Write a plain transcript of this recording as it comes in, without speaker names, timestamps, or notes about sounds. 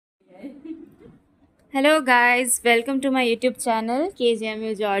Hello guys, welcome to my YouTube channel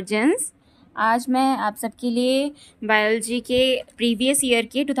KGMU जॉर्जन्स। आज मैं आप सबके लिए बायोलॉजी के प्रीवियस ईयर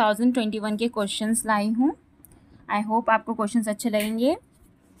के 2021 के क्वेश्चंस लाई हूँ। आई होप आपको क्वेश्चंस अच्छे लगेंगे।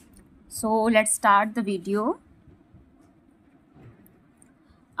 So let's start the video.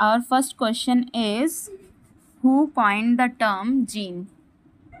 Our first question is who coined the term gene?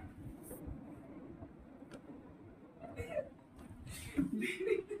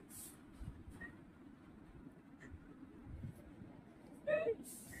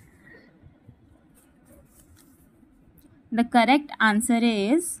 The correct answer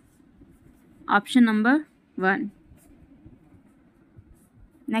is option number 1.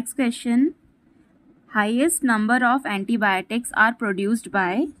 Next question. Highest number of antibiotics are produced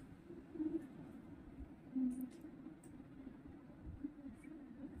by?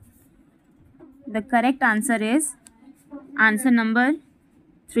 The correct answer is answer number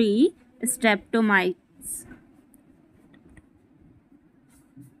 3, streptomyces.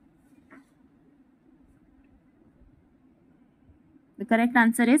 The correct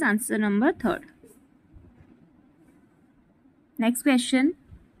answer is answer number 3. Next question.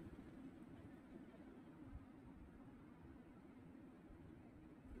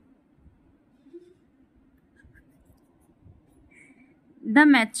 The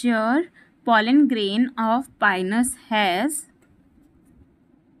mature pollen grain of pinus has?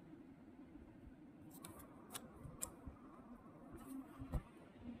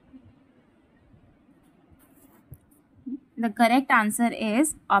 The correct answer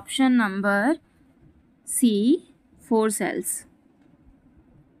is option number C, 4 cells.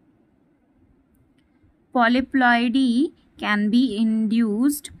 Polyploidy can be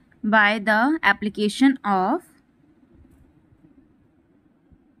induced by the application of?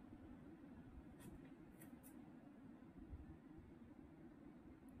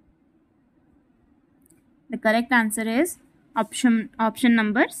 The correct answer is option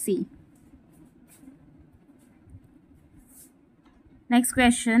number C. Next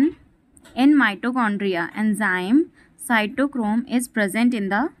question. In mitochondria, enzyme cytochrome is present in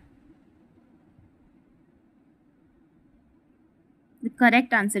the? The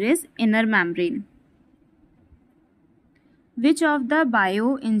correct answer is inner membrane. Which of the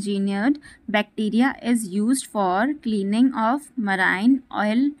bioengineered bacteria is used for cleaning of marine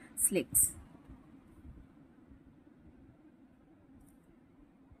oil slicks?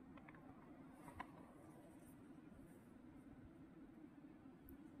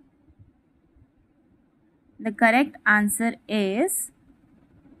 The correct answer is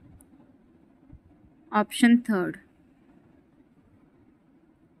option 3.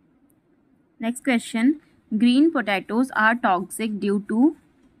 Next question. Green potatoes are toxic due to?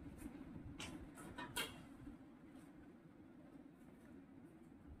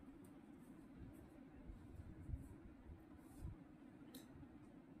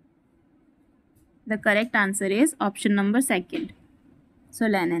 The correct answer is option number 2.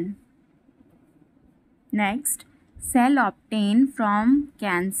 Solanin. Next, cell obtained from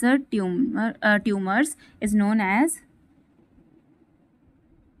cancer tumors is known as?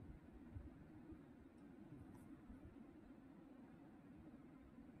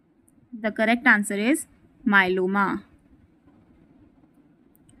 The correct answer is myeloma.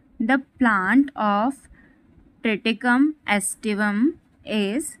 The plant of Triticum aestivum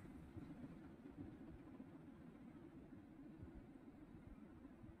is?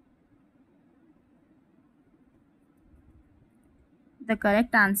 The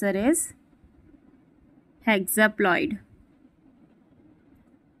correct answer is hexaploid.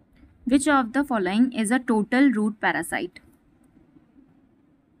 Which of the following is a total root parasite?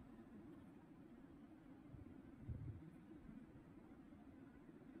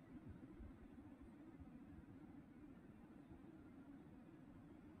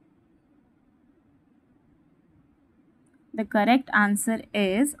 The correct answer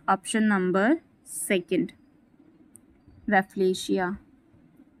is option number 2, Rafflesia.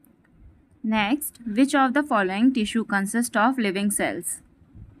 Next, which of the following tissue consists of living cells?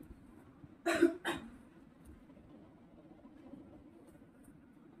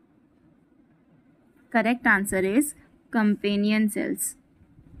 Correct answer is companion cells.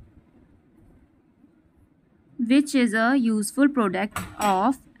 Which is a useful product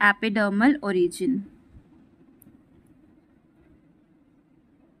of epidermal origin?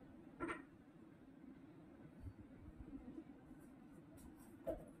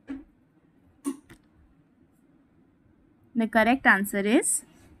 The correct answer is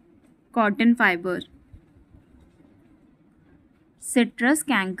cotton fiber. Citrus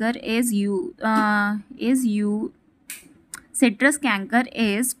canker citrus canker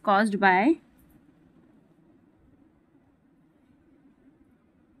is caused by?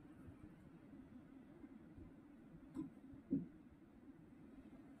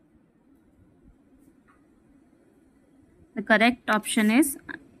 The correct option is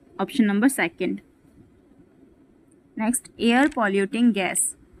option number second. Next, air polluting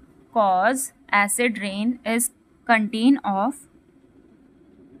gas cause acid rain is contain of.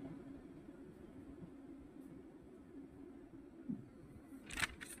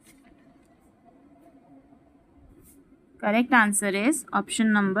 Correct answer is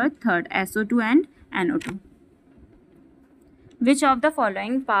option number third, SO2 and NO2. Which of the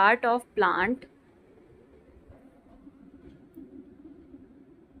following part of plant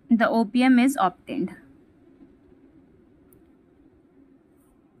the opium is obtained?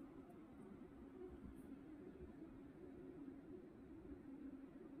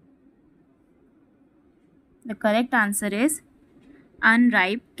 The correct answer is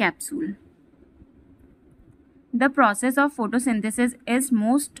unripe capsule. The process of photosynthesis is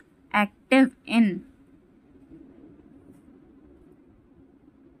most active in.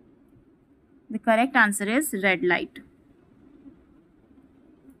 The correct answer is red light.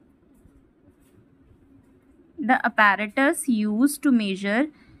 The apparatus used to measure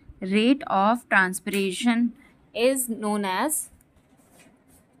rate of transpiration is known as.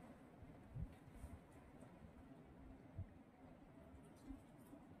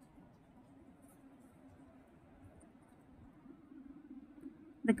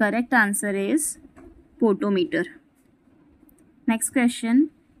 The correct answer is potometer. Next question.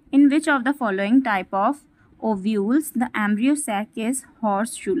 In which of the following type of ovules the embryo sac is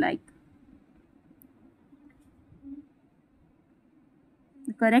horseshoe-like?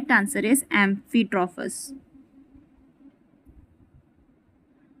 The correct answer is amphitropous.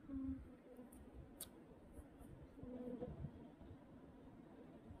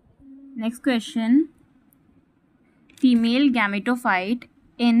 Next question. Female gametophyte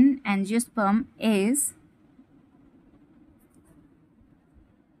in angiosperm is.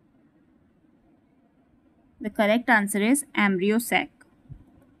 The correct answer is embryo sac.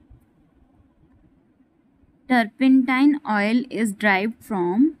 Turpentine oil is derived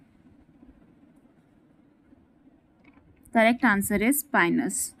from. Correct answer is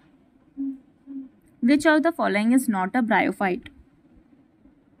pinus. Which of the following is not a bryophyte?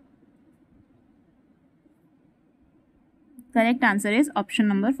 Correct answer is option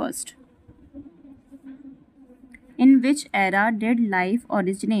number first. In which era did life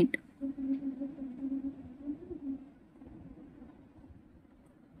originate?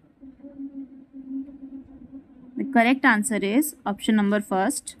 The correct answer is option number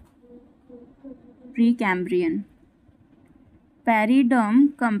first, Precambrian.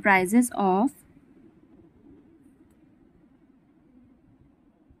 Periderm comprises of.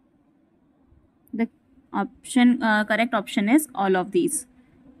 The correct option is all of these.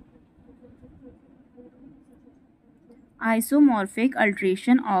 Isomorphic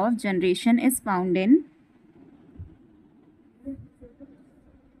alteration of generation is found in.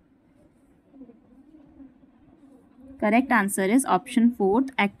 Correct answer is option 4th,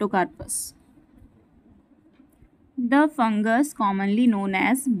 Ectocarpus. The fungus commonly known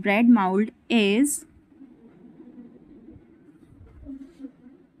as bread mold is.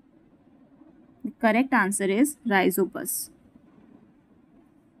 The correct answer is Rhizopus.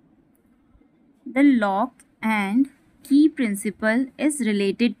 The lock and key principle is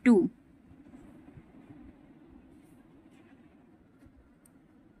related to.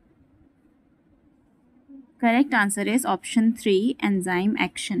 Correct answer is option 3, enzyme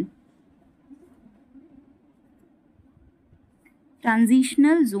action.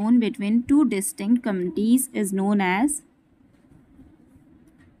 Transitional zone between two distinct communities is known as.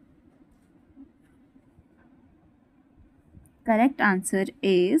 Correct answer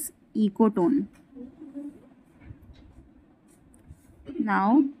is ecotone.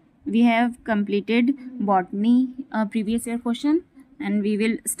 Now we have completed botany previous year question and we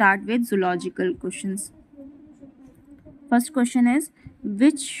will start with zoological questions. First question is,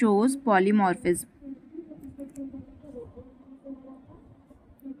 which shows polymorphism?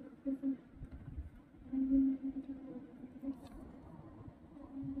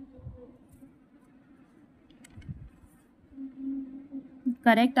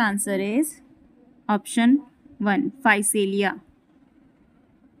 Correct answer is option 1, Physalia.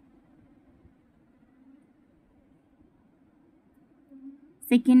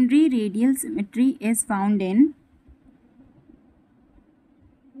 Secondary radial symmetry is found in.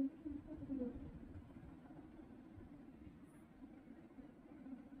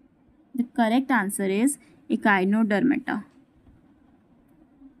 The correct answer is Echinodermata.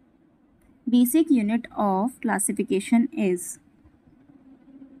 Basic unit of classification is.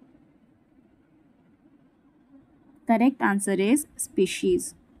 Correct answer is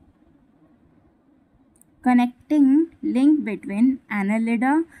species. Connecting link between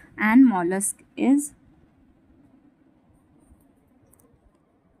annelida and mollusk is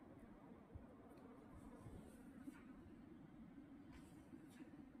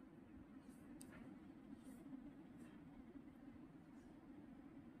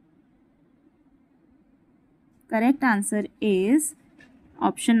correct answer is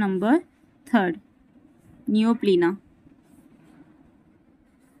option number third, Neoplena.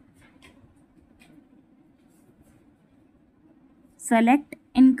 Select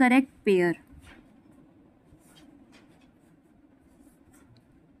incorrect pair.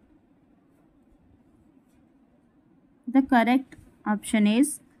 The correct option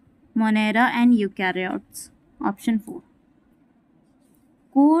is Monera and eukaryotes. Option 4.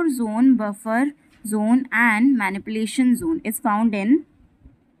 Core zone, buffer zone and manipulation zone is found in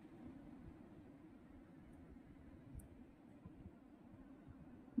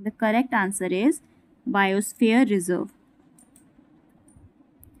the correct answer is biosphere reserve.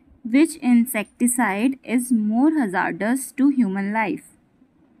 Which insecticide is more hazardous to human life?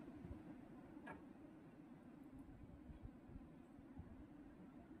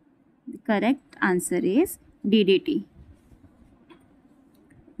 The correct answer is DDT.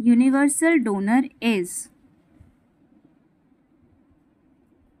 Universal donor is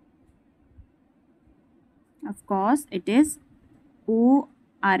of course it is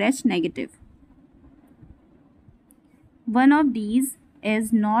ORH negative. One of these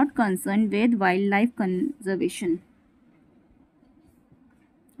is not concerned with wildlife conservation.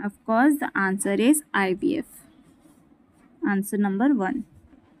 Of course, the answer is IVF. Answer number 1.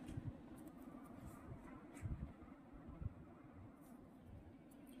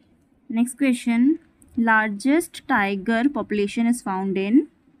 Next question. Largest tiger population is found in?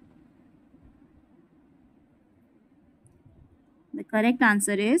 The correct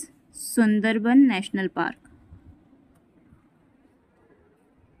answer is Sundarban National Park.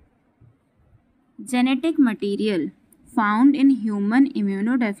 Genetic material found in human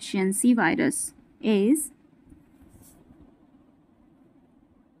immunodeficiency virus is?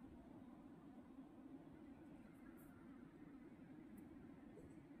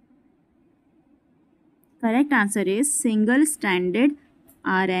 Correct answer is single-stranded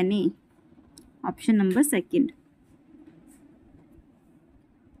RNA. Option number 2.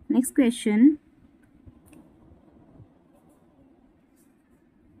 Next question.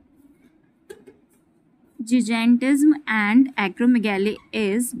 Gigantism and acromegaly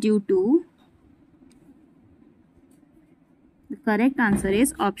is due to? The correct answer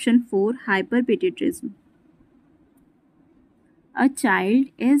is option 4, hyperpituitarism. A child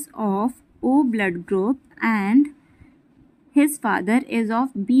is of O blood group and his father is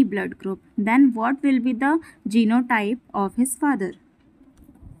of B blood group. Then what will be the genotype of his father?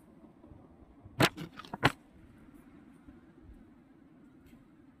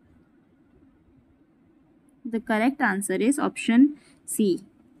 The correct answer is option C.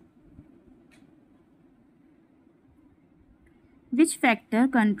 Which factor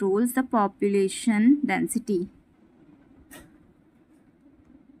controls the population density?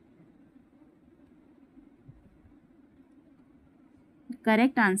 The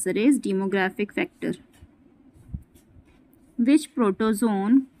correct answer is demographic factor. Which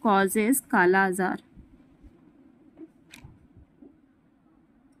protozoan causes Kala Azar?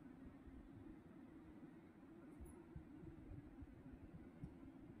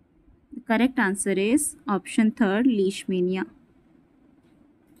 The correct answer is option 3, Leishmania.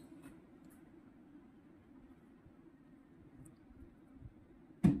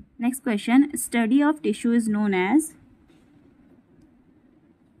 Next question. Study of tissue is known as?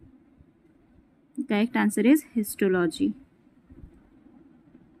 The correct answer is histology.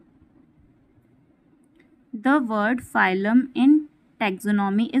 The word phylum in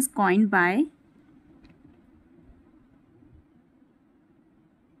taxonomy is coined by?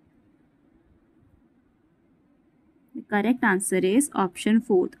 The correct answer is option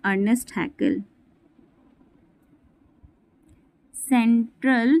 4, Ernest Haeckel.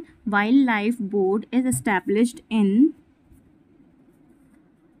 Central Wildlife Board is established in?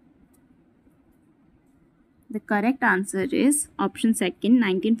 The correct answer is option 2,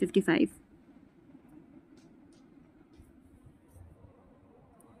 1955.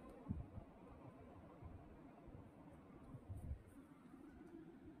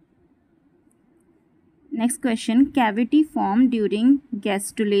 Next question. Cavity formed during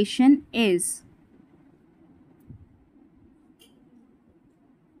gastrulation is?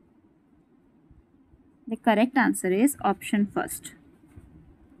 The correct answer is option 1.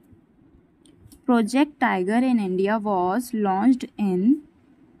 Project Tiger in India was launched in?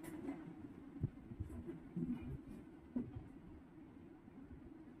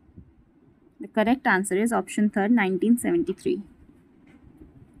 The correct answer is option third, 1973.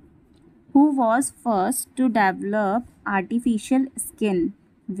 Who was first to develop artificial skin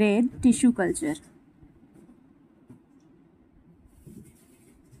with tissue culture?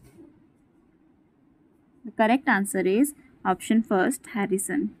 The correct answer is option first,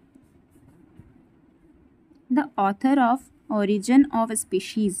 Harrison. The author of Origin of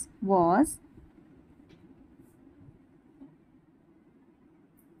Species was?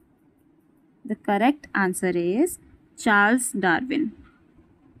 The correct answer is Charles Darwin.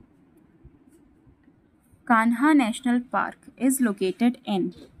 Kanha National Park is located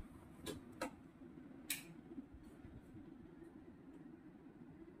in?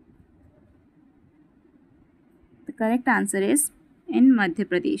 The correct answer is in Madhya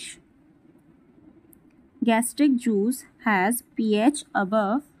Pradesh. Gastric juice has pH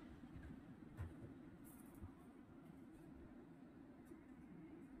above?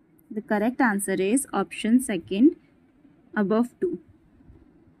 The correct answer is option second, above 2.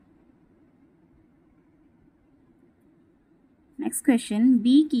 Next question,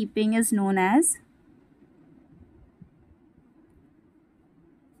 beekeeping is known as?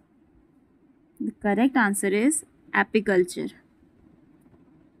 The correct answer is apiculture.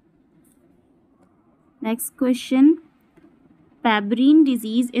 Next question, Fabry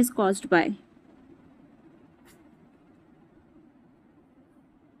disease is caused by?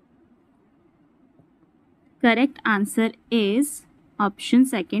 Correct answer is option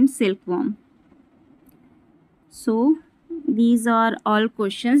second, silkworm. So these are all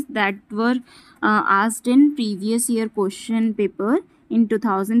questions that were asked in previous year question paper in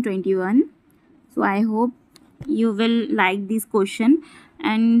 2021. So I hope you will like this question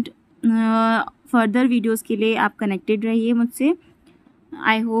and further videos के लिए आप connected रहिए मुझसे.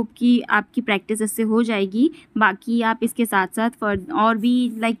 I hope कि आपकी practice इससे हो जाएगी. बाकी आप इसके साथ साथ और भी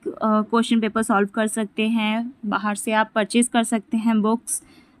लाइक क्वेश्चन पेपर सॉल्व कर सकते हैं. बाहर से आप परचेज़ कर सकते हैं बुक्स,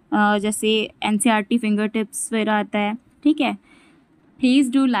 जैसे NCERT फिंगर टिप्स वगैरह आता है. ठीक है.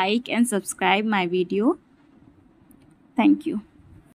 Please do like and subscribe my video. Thank you.